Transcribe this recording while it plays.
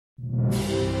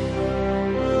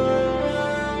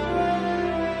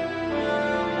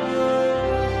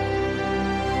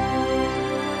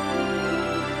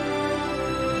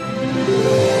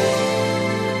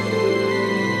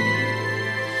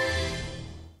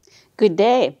Good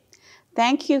day.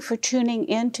 Thank you for tuning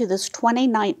in to this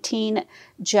 2019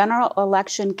 General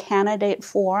Election Candidate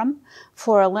Forum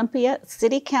for Olympia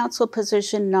City Council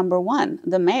Position Number 1,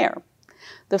 the Mayor.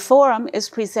 The forum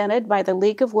is presented by the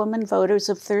League of Women Voters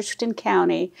of Thurston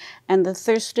County and the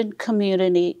Thurston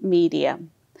Community Media.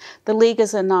 The League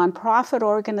is a nonprofit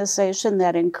organization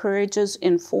that encourages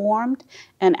informed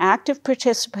and active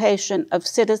participation of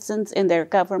citizens in their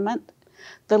government.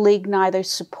 The League neither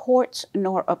supports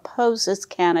nor opposes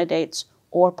candidates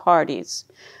or parties.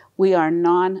 We are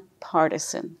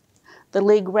nonpartisan. The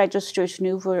League registers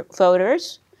new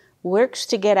voters, works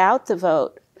to get out the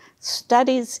vote,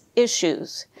 studies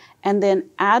issues, and then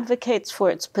advocates for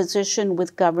its position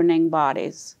with governing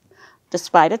bodies.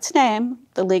 Despite its name,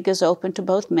 the League is open to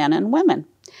both men and women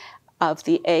of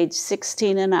the age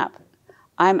 16 and up.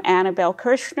 I'm Annabelle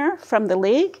Kirshner from the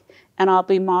League, and I'll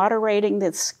be moderating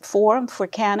this forum for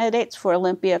candidates for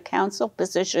Olympia Council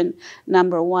Position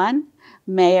Number 1,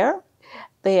 Mayor.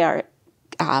 They are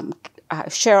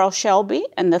Cheryl Selby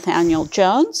and Nathaniel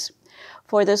Jones.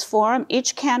 For this forum,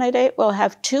 each candidate will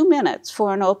have 2 minutes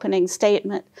for an opening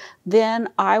statement. Then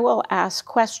I will ask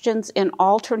questions in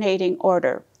alternating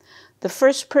order. The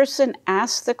first person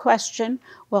asked the question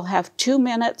will have 2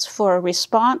 minutes for a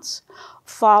response,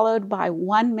 followed by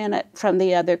 1 minute from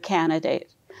the other candidate.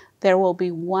 There will be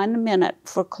 1 minute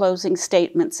for closing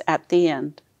statements at the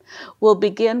end. We'll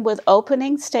begin with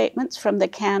opening statements from the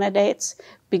candidates,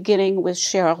 beginning with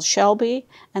Cheryl Selby,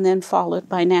 and then followed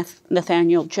by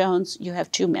Nathaniel Jones. You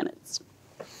have 2 minutes.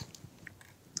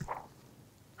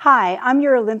 Hi, I'm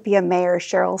your Olympia Mayor,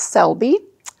 Cheryl Selby.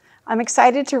 I'm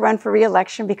excited to run for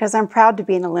re-election because I'm proud to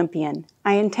be an Olympian.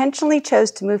 I intentionally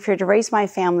chose to move here to raise my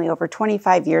family over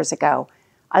 25 years ago.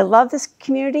 I love this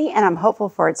community and I'm hopeful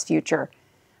for its future.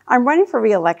 I'm running for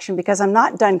re-election because I'm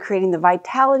not done creating the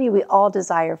vitality we all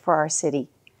desire for our city.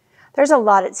 There's a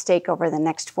lot at stake over the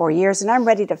next 4 years, and I'm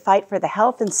ready to fight for the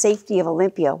health and safety of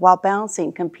Olympia while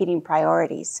balancing competing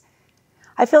priorities.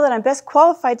 I feel that I'm best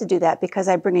qualified to do that because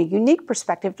I bring a unique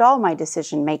perspective to all my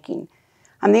decision-making.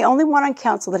 I'm the only one on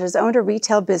council that has owned a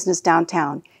retail business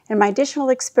downtown, and my additional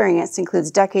experience includes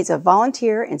decades of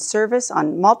volunteer and service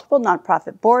on multiple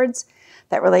nonprofit boards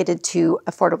that related to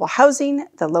affordable housing,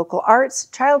 the local arts,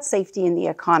 child safety, and the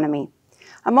economy.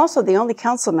 I'm also the only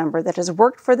council member that has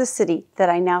worked for the city that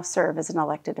I now serve as an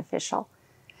elected official.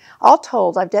 All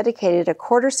told, I've dedicated a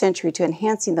quarter century to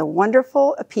enhancing the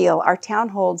wonderful appeal our town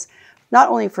holds not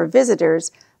only for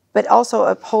visitors, but also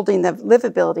upholding the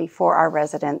livability for our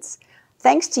residents.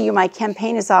 Thanks to you, my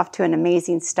campaign is off to an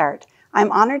amazing start.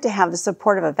 I'm honored to have the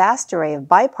support of a vast array of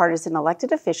bipartisan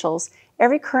elected officials,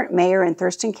 every current mayor in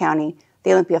Thurston County,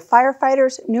 the Olympia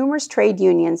firefighters, numerous trade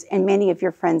unions, and many of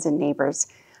your friends and neighbors.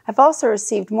 I've also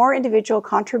received more individual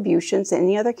contributions than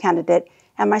any other candidate,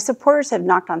 and my supporters have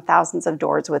knocked on thousands of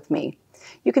doors with me.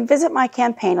 You can visit my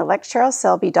campaign,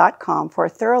 electcherylselby.com, for a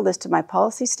thorough list of my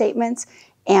policy statements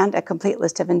and a complete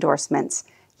list of endorsements.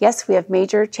 Yes, we have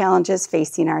major challenges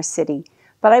facing our city,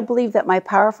 but I believe that my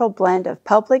powerful blend of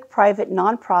public, private,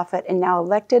 nonprofit, and now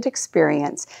elected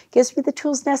experience gives me the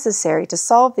tools necessary to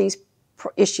solve these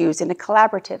issues in a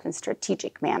collaborative and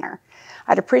strategic manner.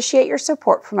 I'd appreciate your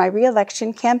support for my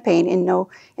re-election campaign in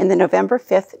the November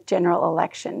 5th general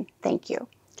election. Thank you.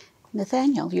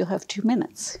 Nathaniel, you have 2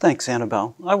 minutes. Thanks,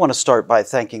 Annabelle. I want to start by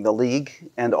thanking the League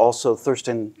and also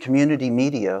Thurston Community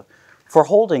Media for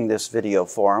holding this video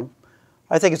forum.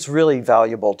 I think it's really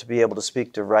valuable to be able to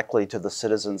speak directly to the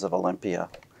citizens of Olympia.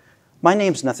 My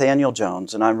name's Nathaniel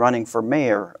Jones, and I'm running for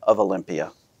mayor of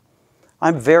Olympia.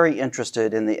 I'm very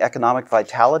interested in the economic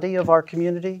vitality of our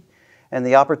community and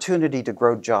the opportunity to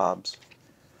grow jobs.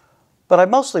 But I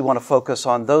mostly want to focus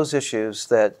on those issues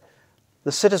that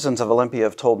the citizens of Olympia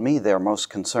have told me they're most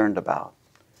concerned about.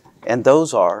 And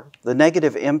those are the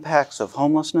negative impacts of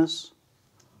homelessness,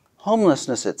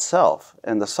 homelessness itself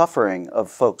and the suffering of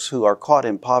folks who are caught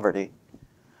in poverty,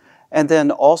 and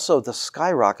then also the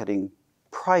skyrocketing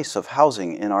price of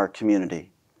housing in our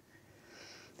community.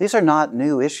 These are not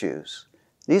new issues.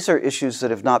 These are issues that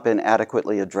have not been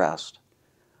adequately addressed.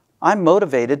 I'm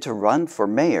motivated to run for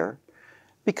mayor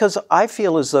because I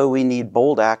feel as though we need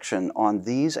bold action on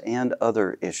these and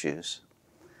other issues.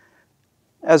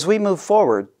 As we move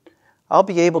forward, I'll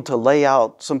be able to lay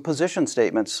out some position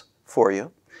statements for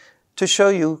you to show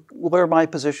you where my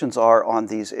positions are on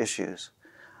these issues.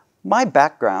 My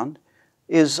background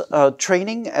is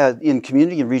training in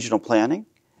community and regional planning,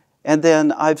 and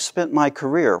then I've spent my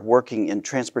career working in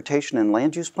transportation and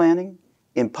land use planning,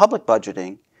 in public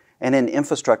budgeting, and in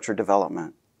infrastructure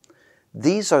development.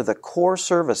 These are the core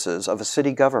services of a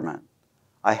city government.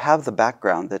 I have the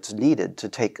background that's needed to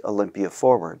take Olympia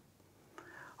forward.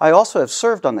 I also have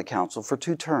served on the council for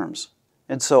 2 terms,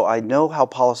 and so I know how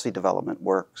policy development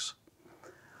works.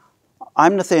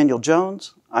 I'm Nathaniel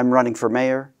Jones. I'm running for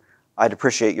mayor. I'd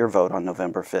appreciate your vote on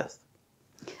November 5th.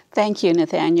 Thank you,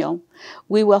 Nathaniel.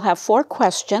 We will have 4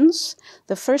 questions.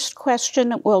 The first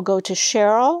question will go to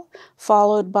Cheryl,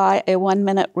 followed by a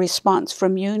 1-minute response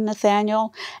from you,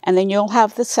 Nathaniel, and then you'll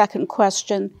have the second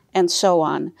question, and so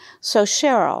on. So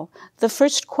Cheryl, the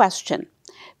first question.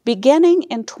 Beginning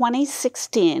in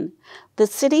 2016, the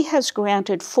city has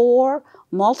granted 4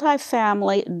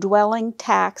 multifamily dwelling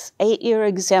tax 8-year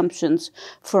exemptions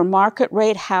for market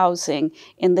rate housing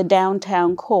in the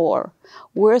downtown core,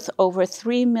 worth over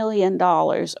 $3 million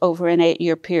over an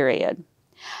 8-year period.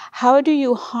 How do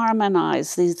you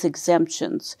harmonize these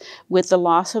exemptions with the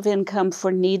loss of income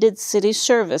for needed city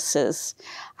services?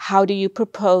 How do you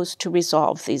propose to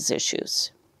resolve these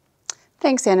issues?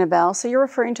 Thanks, Annabelle. So you're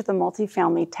referring to the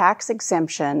multifamily tax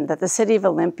exemption that the City of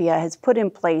Olympia has put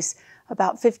in place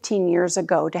about 15 years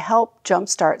ago to help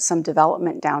jumpstart some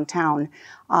development downtown.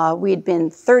 We had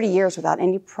been 30 years without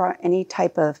any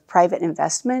type of private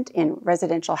investment in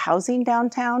residential housing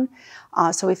downtown.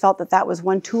 So we felt that that was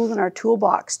one tool in our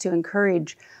toolbox to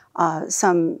encourage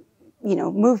some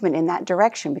movement in that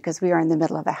direction because we are in the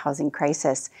middle of a housing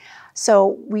crisis.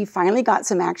 So we finally got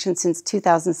some action since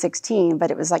 2016, but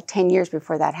it was like 10 years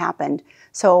before that happened.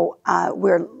 So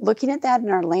we're looking at that in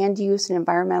our land use and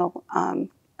environmental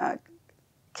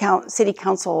City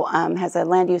Council has a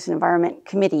land use and environment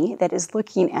committee that is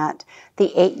looking at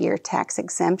the 8-year tax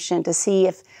exemption to see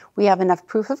if we have enough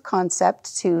proof of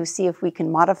concept to see if we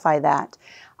can modify that.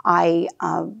 I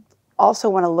also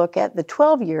want to look at the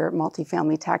 12-year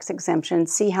multifamily tax exemption,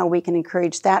 see how we can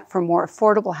encourage that for more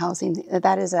affordable housing.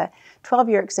 That is a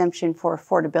 12-year exemption for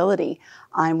affordability.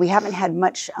 And we haven't had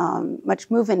much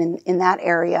movement in that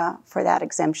area for that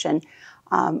exemption.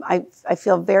 I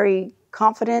feel very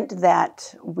confident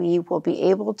that we will be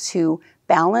able to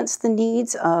balance the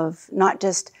needs of not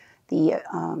just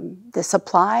the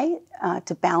supply,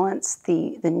 to balance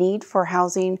the need for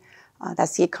housing.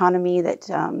 That's the economy that,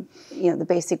 the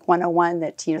basic 101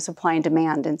 that, supply and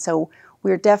demand. And so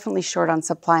we're definitely short on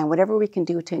supply, and whatever we can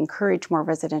do to encourage more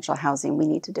residential housing, we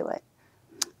need to do it.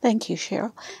 Thank you,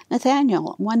 Cheryl.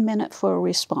 Nathaniel, 1 minute for a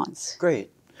response.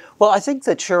 Great. Well, I think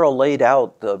that Cheryl laid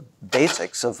out the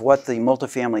basics of what the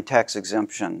multifamily tax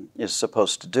exemption is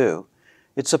supposed to do.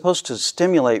 It's supposed to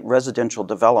stimulate residential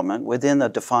development within a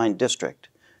defined district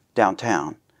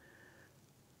downtown.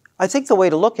 I think the way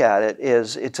to look at it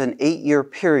is it's an 8-year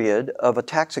period of a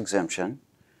tax exemption,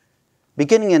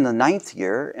 beginning in the 9th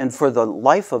year, and for the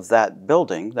life of that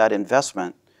building, that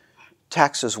investment,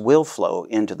 taxes will flow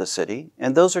into the city,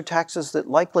 and those are taxes that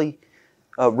likely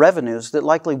revenues that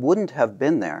likely wouldn't have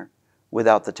been there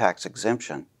without the tax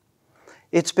exemption.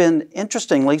 It's been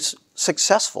interestingly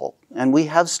successful, and we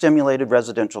have stimulated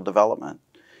residential development.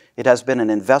 It has been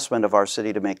an investment of our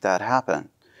city to make that happen.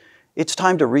 It's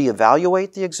time to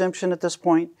reevaluate the exemption at this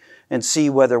point and see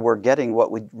whether we're getting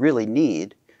what we really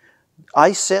need.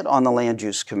 I sit on the Land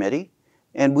Use Committee,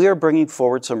 and we are bringing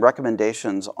forward some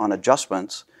recommendations on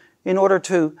adjustments in order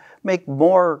to make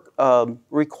more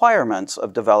requirements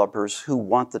of developers who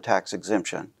want the tax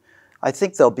exemption. I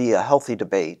think there'll be a healthy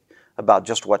debate about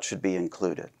just what should be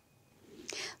included.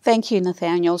 Thank you,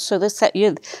 Nathaniel. So the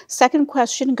second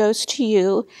question goes to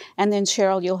you, and then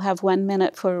Cheryl, you'll have 1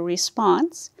 minute for a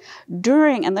response.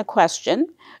 During the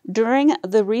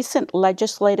recent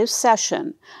legislative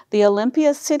session, the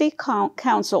Olympia City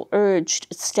Council urged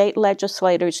state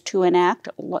legislators to enact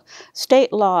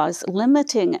state laws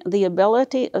limiting the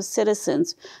ability of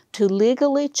citizens to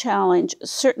legally challenge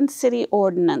certain city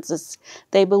ordinances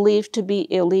they believe to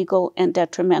be illegal and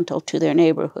detrimental to their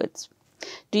neighborhoods.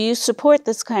 Do you support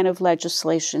this kind of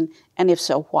legislation, and if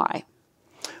so, why?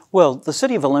 Well, the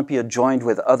City of Olympia joined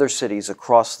with other cities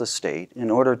across the state in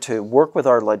order to work with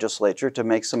our legislature to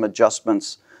make some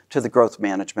adjustments to the Growth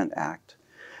Management Act.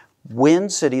 When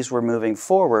cities were moving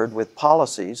forward with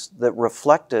policies that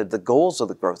reflected the goals of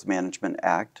the Growth Management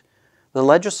Act, the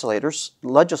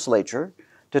legislature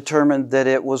determined that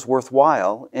it was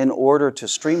worthwhile in order to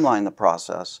streamline the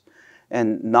process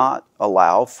and not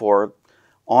allow for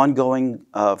ongoing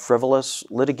frivolous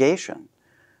litigation.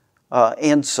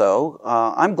 And so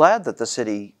I'm glad that the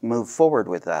city moved forward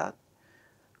with that.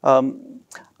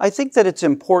 I think that it's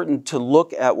important to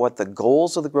look at what the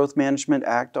goals of the Growth Management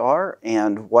Act are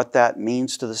and what that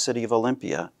means to the City of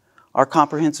Olympia. Our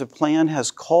comprehensive plan has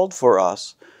called for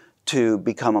us to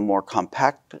become a more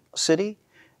compact city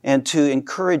and to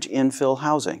encourage infill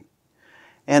housing.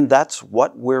 And that's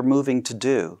what we're moving to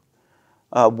do.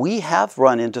 We have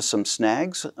run into some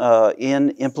snags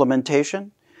in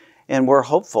implementation, And we're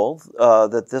hopeful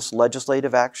that this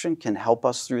legislative action can help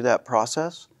us through that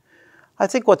process. I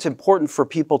think what's important for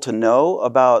people to know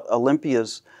about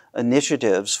Olympia's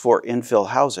initiatives for infill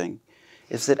housing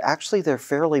is that actually they're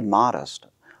fairly modest.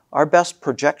 Our best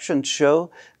projections show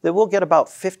that we'll get about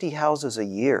 50 houses a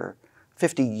year,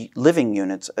 50 living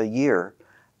units a year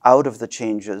out of the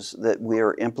changes that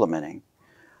we're implementing.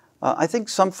 I think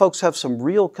some folks have some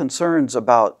real concerns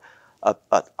about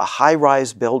a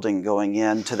high-rise building going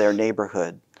into their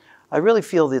neighborhood. I really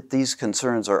feel that these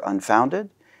concerns are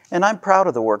unfounded, and I'm proud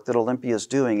of the work that Olympia is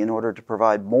doing in order to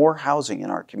provide more housing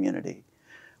in our community.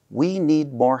 We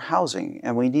need more housing,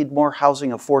 and we need more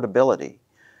housing affordability.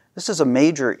 This is a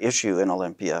major issue in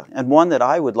Olympia, and one that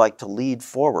I would like to lead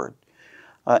forward.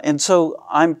 And so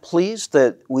I'm pleased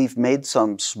that we've made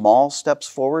some small steps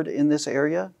forward in this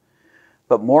area,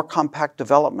 but more compact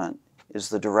development is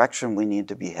the direction we need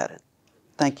to be headed.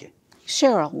 Thank you.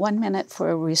 Cheryl, 1 minute for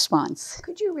a response.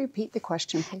 Could you repeat the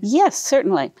question, please? Yes,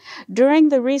 certainly. During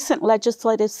the recent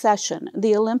legislative session,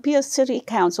 the Olympia City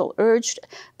Council urged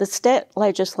the state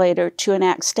legislature to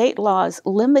enact state laws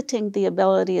limiting the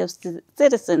ability of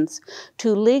citizens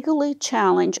to legally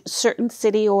challenge certain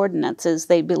city ordinances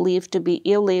they believe to be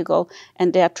illegal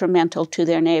and detrimental to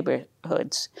their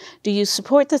neighborhoods. Do you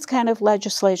support this kind of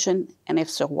legislation, and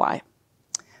if so, why?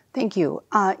 Thank you.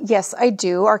 Yes, I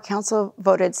do. Our council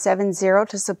voted 7-0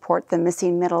 to support the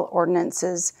missing middle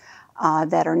ordinances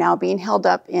that are now being held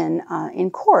up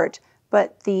in court.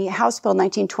 But the House Bill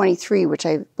 1923, which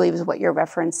I believe is what you're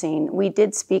referencing, we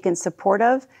did speak in support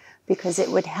of because it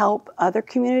would help other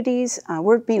communities.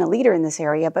 We're being a leader in this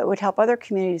area, but it would help other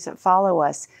communities that follow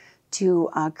us to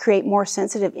create more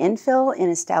sensitive infill in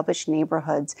established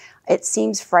neighborhoods. It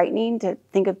seems frightening to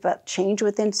think about change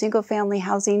within single-family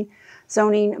housing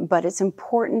zoning, but it's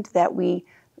important that we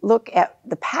look at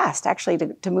the past actually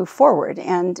to move forward.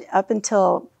 And up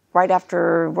until right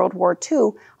after World War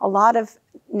II, a lot of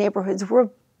neighborhoods were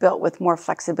built with more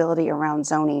flexibility around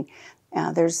zoning.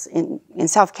 There's in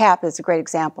South Cap is a great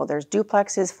example. There's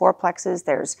duplexes, fourplexes,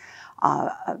 there's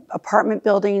apartment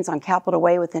buildings on Capitol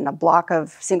Way within a block of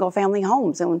single-family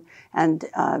homes and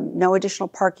no additional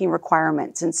parking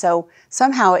requirements. And so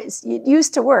somehow it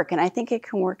used to work, and I think it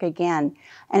can work again.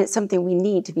 And it's something we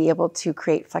need to be able to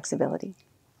create flexibility.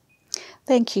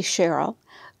 Thank you, Cheryl.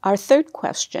 Our third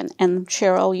question, and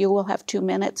Cheryl, you will have 2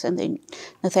 minutes, and then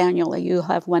Nathaniel, you'll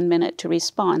have 1 minute to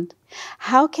respond.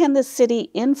 How can the city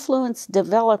influence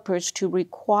developers to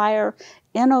require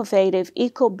innovative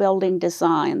eco-building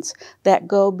designs that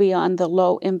go beyond the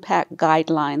low-impact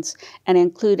guidelines and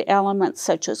include elements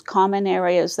such as common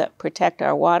areas that protect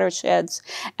our watersheds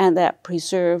and that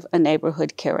preserve a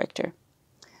neighborhood character?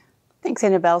 Thanks,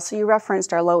 Annabelle. So you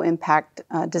referenced our low-impact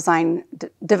design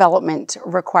development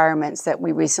requirements that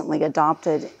we recently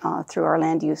adopted through our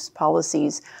land use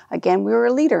policies. Again, we were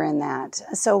a leader in that.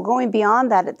 So going beyond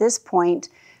that at this point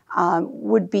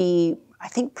would be, I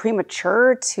think,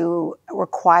 premature to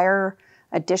require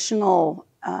additional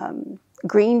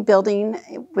green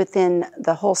building within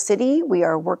the whole city. We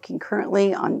are working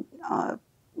currently on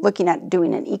looking at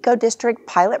doing an eco-district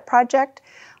pilot project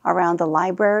around the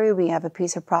library. We have a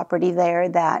piece of property there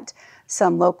that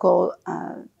some local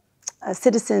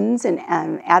citizens and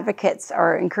advocates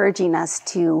are encouraging us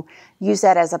to use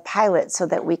that as a pilot so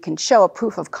that we can show a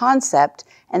proof of concept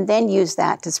and then use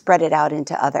that to spread it out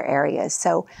into other areas.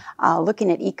 So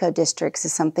looking at eco-districts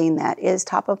is something that is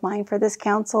top of mind for this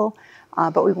council,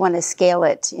 but we want to scale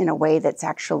it in a way that's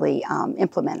actually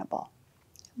implementable.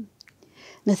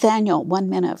 Nathaniel, 1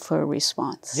 minute for a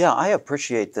response. Yeah, I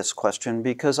appreciate this question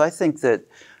because I think that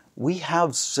we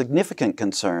have significant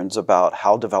concerns about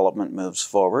how development moves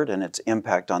forward and its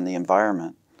impact on the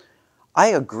environment. I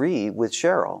agree with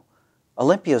Cheryl.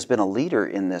 Olympia has been a leader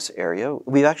in this area.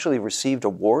 We've actually received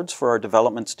awards for our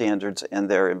development standards and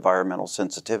their environmental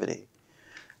sensitivity.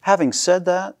 Having said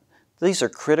that, these are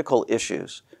critical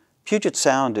issues. Puget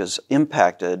Sound is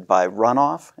impacted by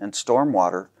runoff and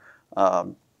stormwater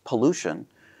pollution,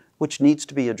 which needs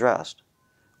to be addressed.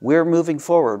 We're moving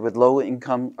forward with low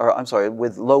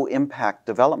impact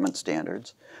development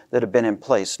standards that have been in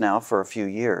place now for a few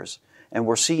years, and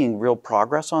we're seeing real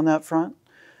progress on that front.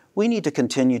 We need to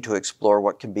continue to explore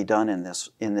what can be done in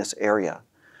this area.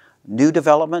 New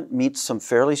development meets some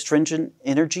fairly stringent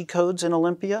energy codes in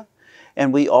Olympia,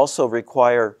 and we also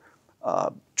require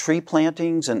tree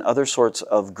plantings and other sorts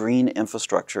of green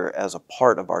infrastructure as a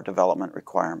part of our development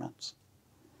requirements.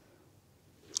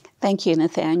 Thank you,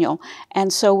 Nathaniel.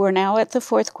 And so we're now at the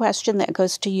fourth question that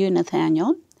goes to you,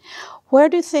 Nathaniel. Where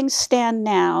do things stand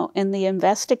now in the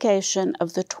investigation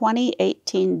of the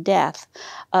 2018 death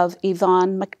of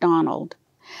Yvonne McDonald?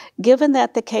 Given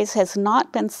that the case has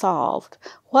not been solved,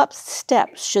 what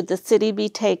steps should the city be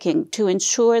taking to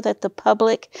ensure that the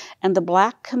public and the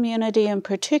Black community in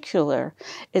particular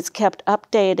is kept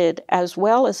updated, as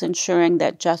well as ensuring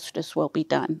that justice will be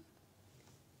done?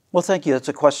 Well, thank you. It's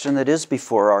a question that is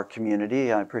before our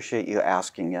community. I appreciate you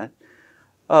asking it.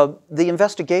 The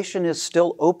investigation is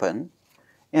still open,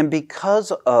 and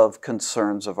because of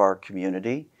concerns of our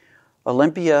community,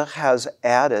 Olympia has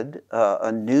added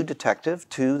a new detective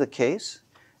to the case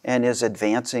and is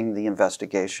advancing the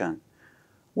investigation.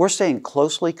 We're staying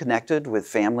closely connected with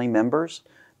family members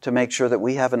to make sure that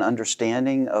we have an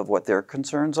understanding of what their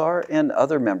concerns are and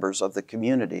other members of the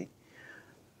community.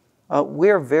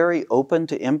 We're very open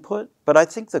to input, but I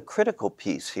think the critical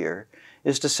piece here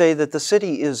is to say that the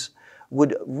city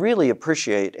would really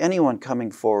appreciate anyone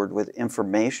coming forward with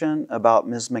information about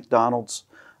Ms. McDonald's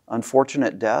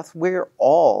unfortunate death. We're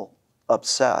all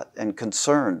upset and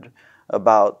concerned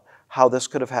about how this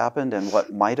could have happened and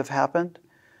what might have happened.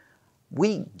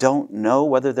 We don't know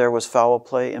whether there was foul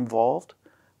play involved.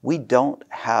 We don't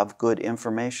have good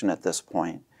information at this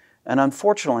point. And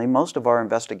unfortunately, most of our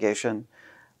investigation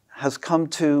has come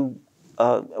to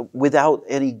without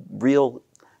any real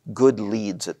good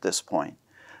leads at this point.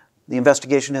 The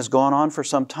investigation has gone on for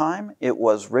some time. It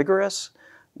was rigorous.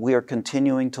 We are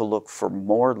continuing to look for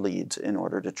more leads in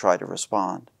order to try to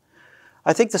respond.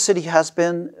 I think the city has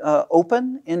been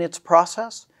open in its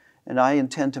process, and I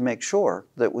intend to make sure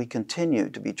that we continue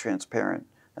to be transparent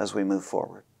as we move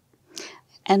forward.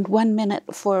 And 1 minute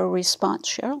for a response,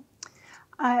 Cheryl.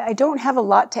 I don't have a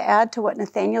lot to add to what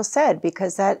Nathaniel said,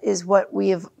 because that is what we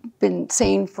have been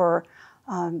saying for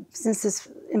since this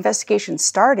investigation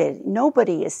started.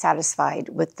 Nobody is satisfied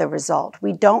with the result.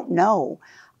 We don't know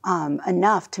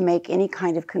enough to make any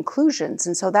kind of conclusions,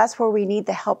 and so that's where we need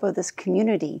the help of this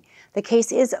community. The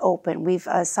case is open. We've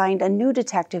assigned a new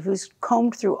detective who's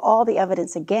combed through all the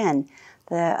evidence again.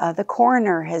 The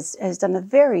coroner has done a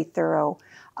very thorough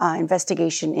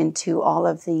investigation into all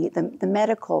of the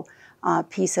medical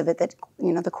piece of it that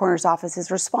the coroner's office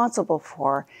is responsible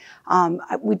for.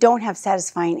 We don't have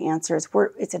satisfying answers.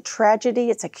 It's a tragedy.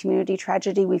 It's a community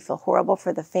tragedy. We feel horrible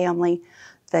for the family.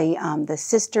 The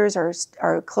sisters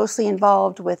are closely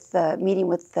involved with the meeting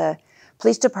with the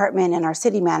police department and our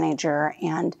city manager,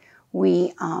 and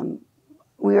we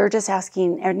are just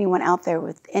asking anyone out there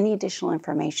with any additional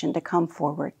information to come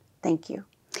forward. Thank you.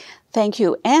 Thank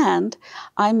you. And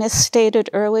I misstated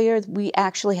earlier, we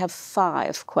actually have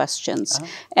 5 questions. Oh.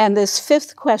 And this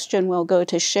 5th question will go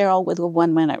to Cheryl with a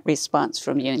 1-minute response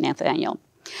from you, Nathaniel.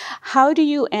 How do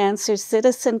you answer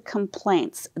citizen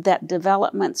complaints that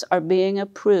developments are being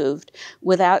approved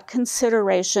without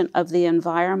consideration of the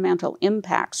environmental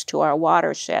impacts to our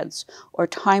watersheds or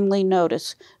timely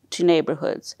notice to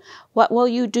neighborhoods? What will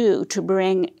you do to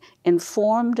bring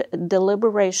informed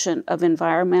deliberation of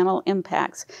environmental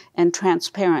impacts and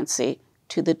transparency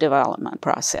to the development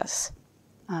process?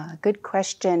 Good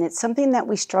question. It's something that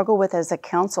we struggle with as a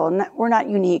council, and we're not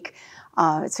unique.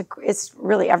 It's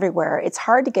really everywhere. It's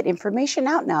hard to get information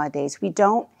out nowadays. We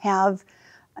don't have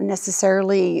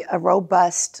necessarily a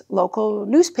robust local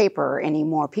newspaper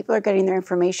anymore. People are getting their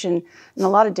information in a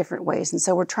lot of different ways, and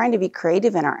so we're trying to be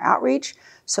creative in our outreach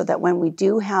so that when we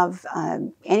do have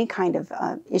any kind of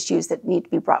issues that need to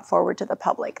be brought forward to the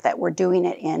public, that we're doing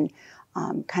it in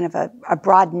kind of a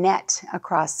broad net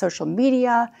across social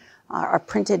media, our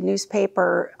printed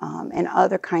newspaper, and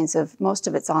other kinds of, most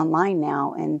of it's online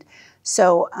now. And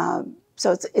so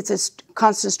it's a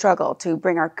constant struggle to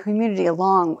bring our community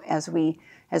along as we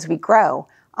grow.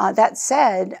 That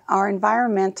said, our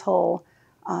environmental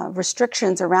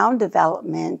restrictions around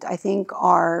development, I think,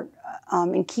 are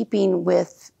in keeping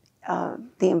with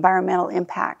the environmental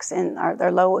impacts, and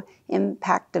our low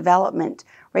impact development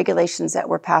regulations that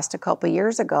were passed a couple of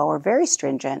years ago are very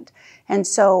stringent. And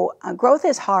so growth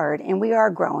is hard, and we are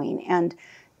growing, and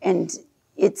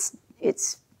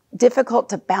it's difficult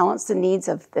to balance the needs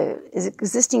of the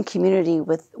existing community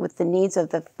with the needs of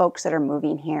the folks that are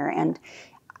moving here. And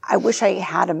I wish I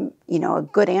had a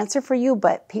good answer for you,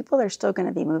 but people are still going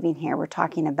to be moving here. We're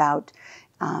talking about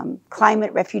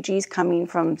climate refugees coming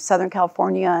from Southern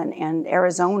California and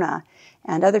Arizona,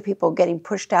 and other people getting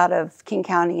pushed out of King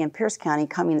County and Pierce County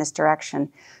coming this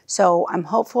direction. So I'm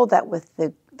hopeful that with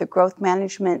the growth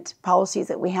management policies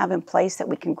that we have in place, that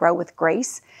we can grow with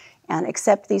grace and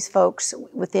accept these folks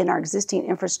within our existing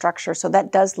infrastructure, so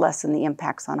that does lessen the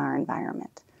impacts on our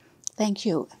environment. Thank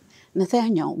you.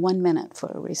 Nathaniel, 1 minute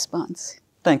for a response.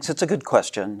 Thanks. It's a good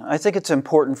question. I think it's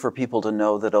important for people to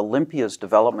know that Olympia's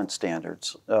development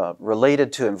standards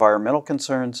related to environmental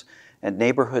concerns and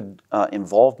neighborhood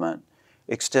involvement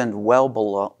extend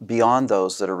well beyond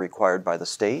those that are required by the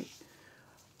state.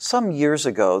 Some years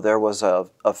ago, there was a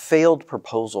failed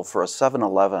proposal for a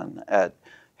 7-Eleven at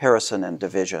Harrison and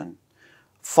Division.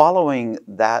 Following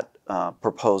that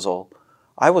proposal,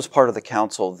 I was part of the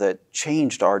council that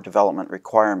changed our development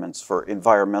requirements for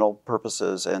environmental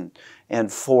purposes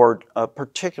and for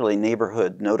particularly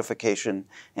neighborhood notification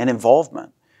and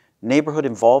involvement. Neighborhood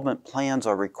involvement plans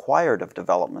are required of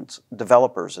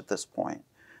developers at this point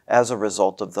as a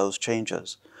result of those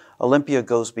changes. Olympia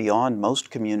goes beyond most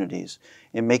communities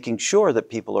in making sure that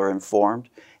people are informed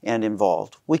and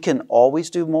involved. We can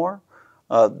always do more.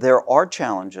 There are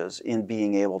challenges in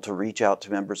being able to reach out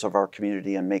to members of our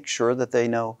community and make sure that they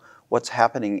know what's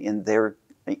happening in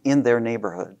their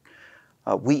neighborhood.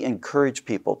 We encourage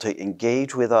people to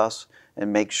engage with us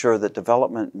and make sure that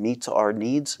development meets our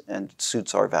needs and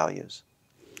suits our values.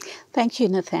 Thank you,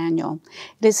 Nathaniel.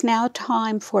 It is now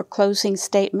time for closing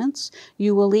statements.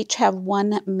 You will each have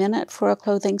 1 minute for a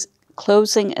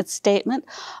closing statement.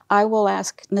 I will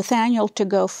ask Nathaniel to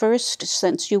go first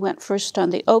since you went first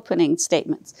on the opening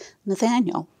statements.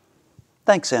 Nathaniel.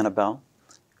 Thanks, Annabelle.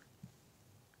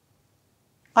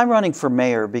 I'm running for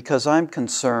mayor because I'm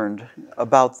concerned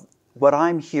about what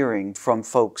I'm hearing from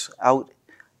folks out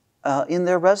in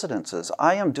their residences.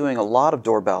 I am doing a lot of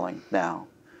doorbelling now.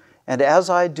 And as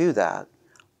I do that,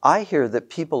 I hear that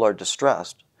people are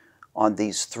distressed on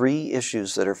these 3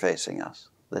 issues that are facing us: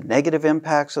 the negative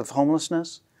impacts of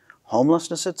homelessness,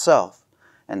 homelessness itself,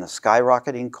 and the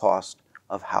skyrocketing cost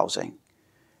of housing.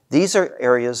 These are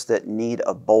areas that need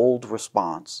a bold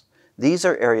response. These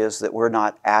are areas that we're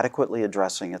not adequately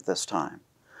addressing at this time.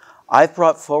 I've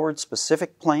brought forward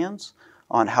specific plans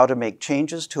on how to make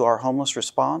changes to our homeless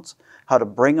response, how to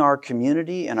bring our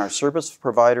community and our service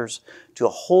providers to a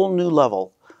whole new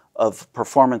level of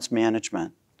performance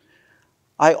management.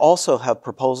 I also have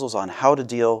proposals on how to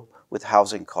deal with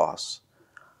housing costs.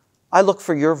 I look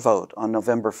for your vote on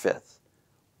November 5th.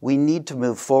 We need to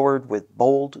move forward with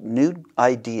bold new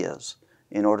ideas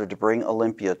in order to bring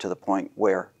Olympia to the point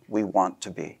where we want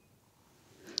to be.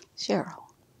 Cheryl.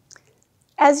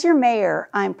 As your mayor,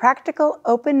 I'm practical,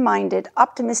 open-minded,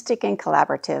 optimistic, and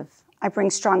collaborative. I bring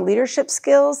strong leadership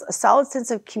skills, a solid sense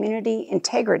of community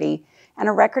integrity, and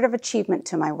a record of achievement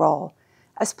to my role.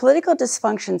 As political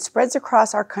dysfunction spreads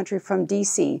across our country from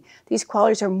D.C., these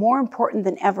qualities are more important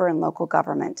than ever in local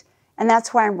government, and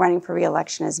that's why I'm running for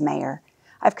re-election as mayor.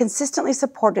 I've consistently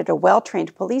supported a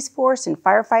well-trained police force and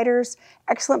firefighters,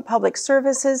 excellent public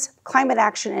services, climate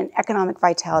action, and economic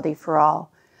vitality for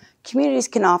all. Communities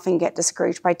can often get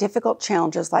discouraged by difficult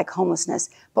challenges like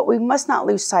homelessness, but we must not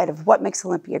lose sight of what makes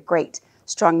Olympia great: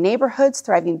 strong neighborhoods,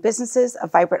 thriving businesses, a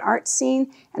vibrant arts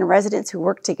scene, and residents who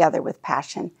work together with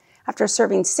passion. After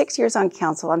serving 6 years on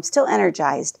council, I'm still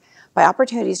energized by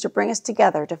opportunities to bring us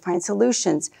together to find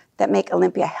solutions that make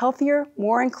Olympia healthier,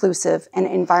 more inclusive, and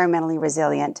environmentally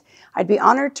resilient. I'd be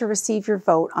honored to receive your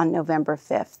vote on November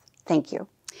 5th. Thank you.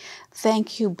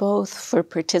 Thank you both for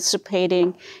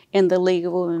participating in the League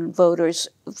of Women Voters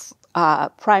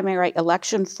primary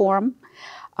election forum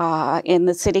in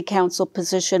the City Council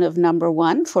position of number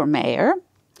 1 for mayor.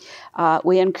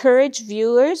 We encourage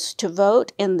viewers to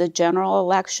vote in the general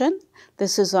election.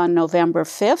 This is on November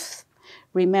 5th.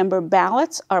 Remember,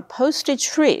 ballots are postage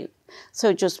free,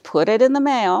 so just put it in the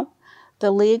mail.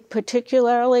 The League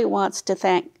particularly wants to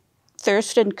thank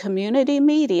Thurston Community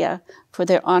Media for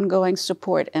their ongoing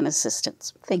support and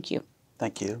assistance. Thank you.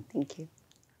 Thank you. Thank you.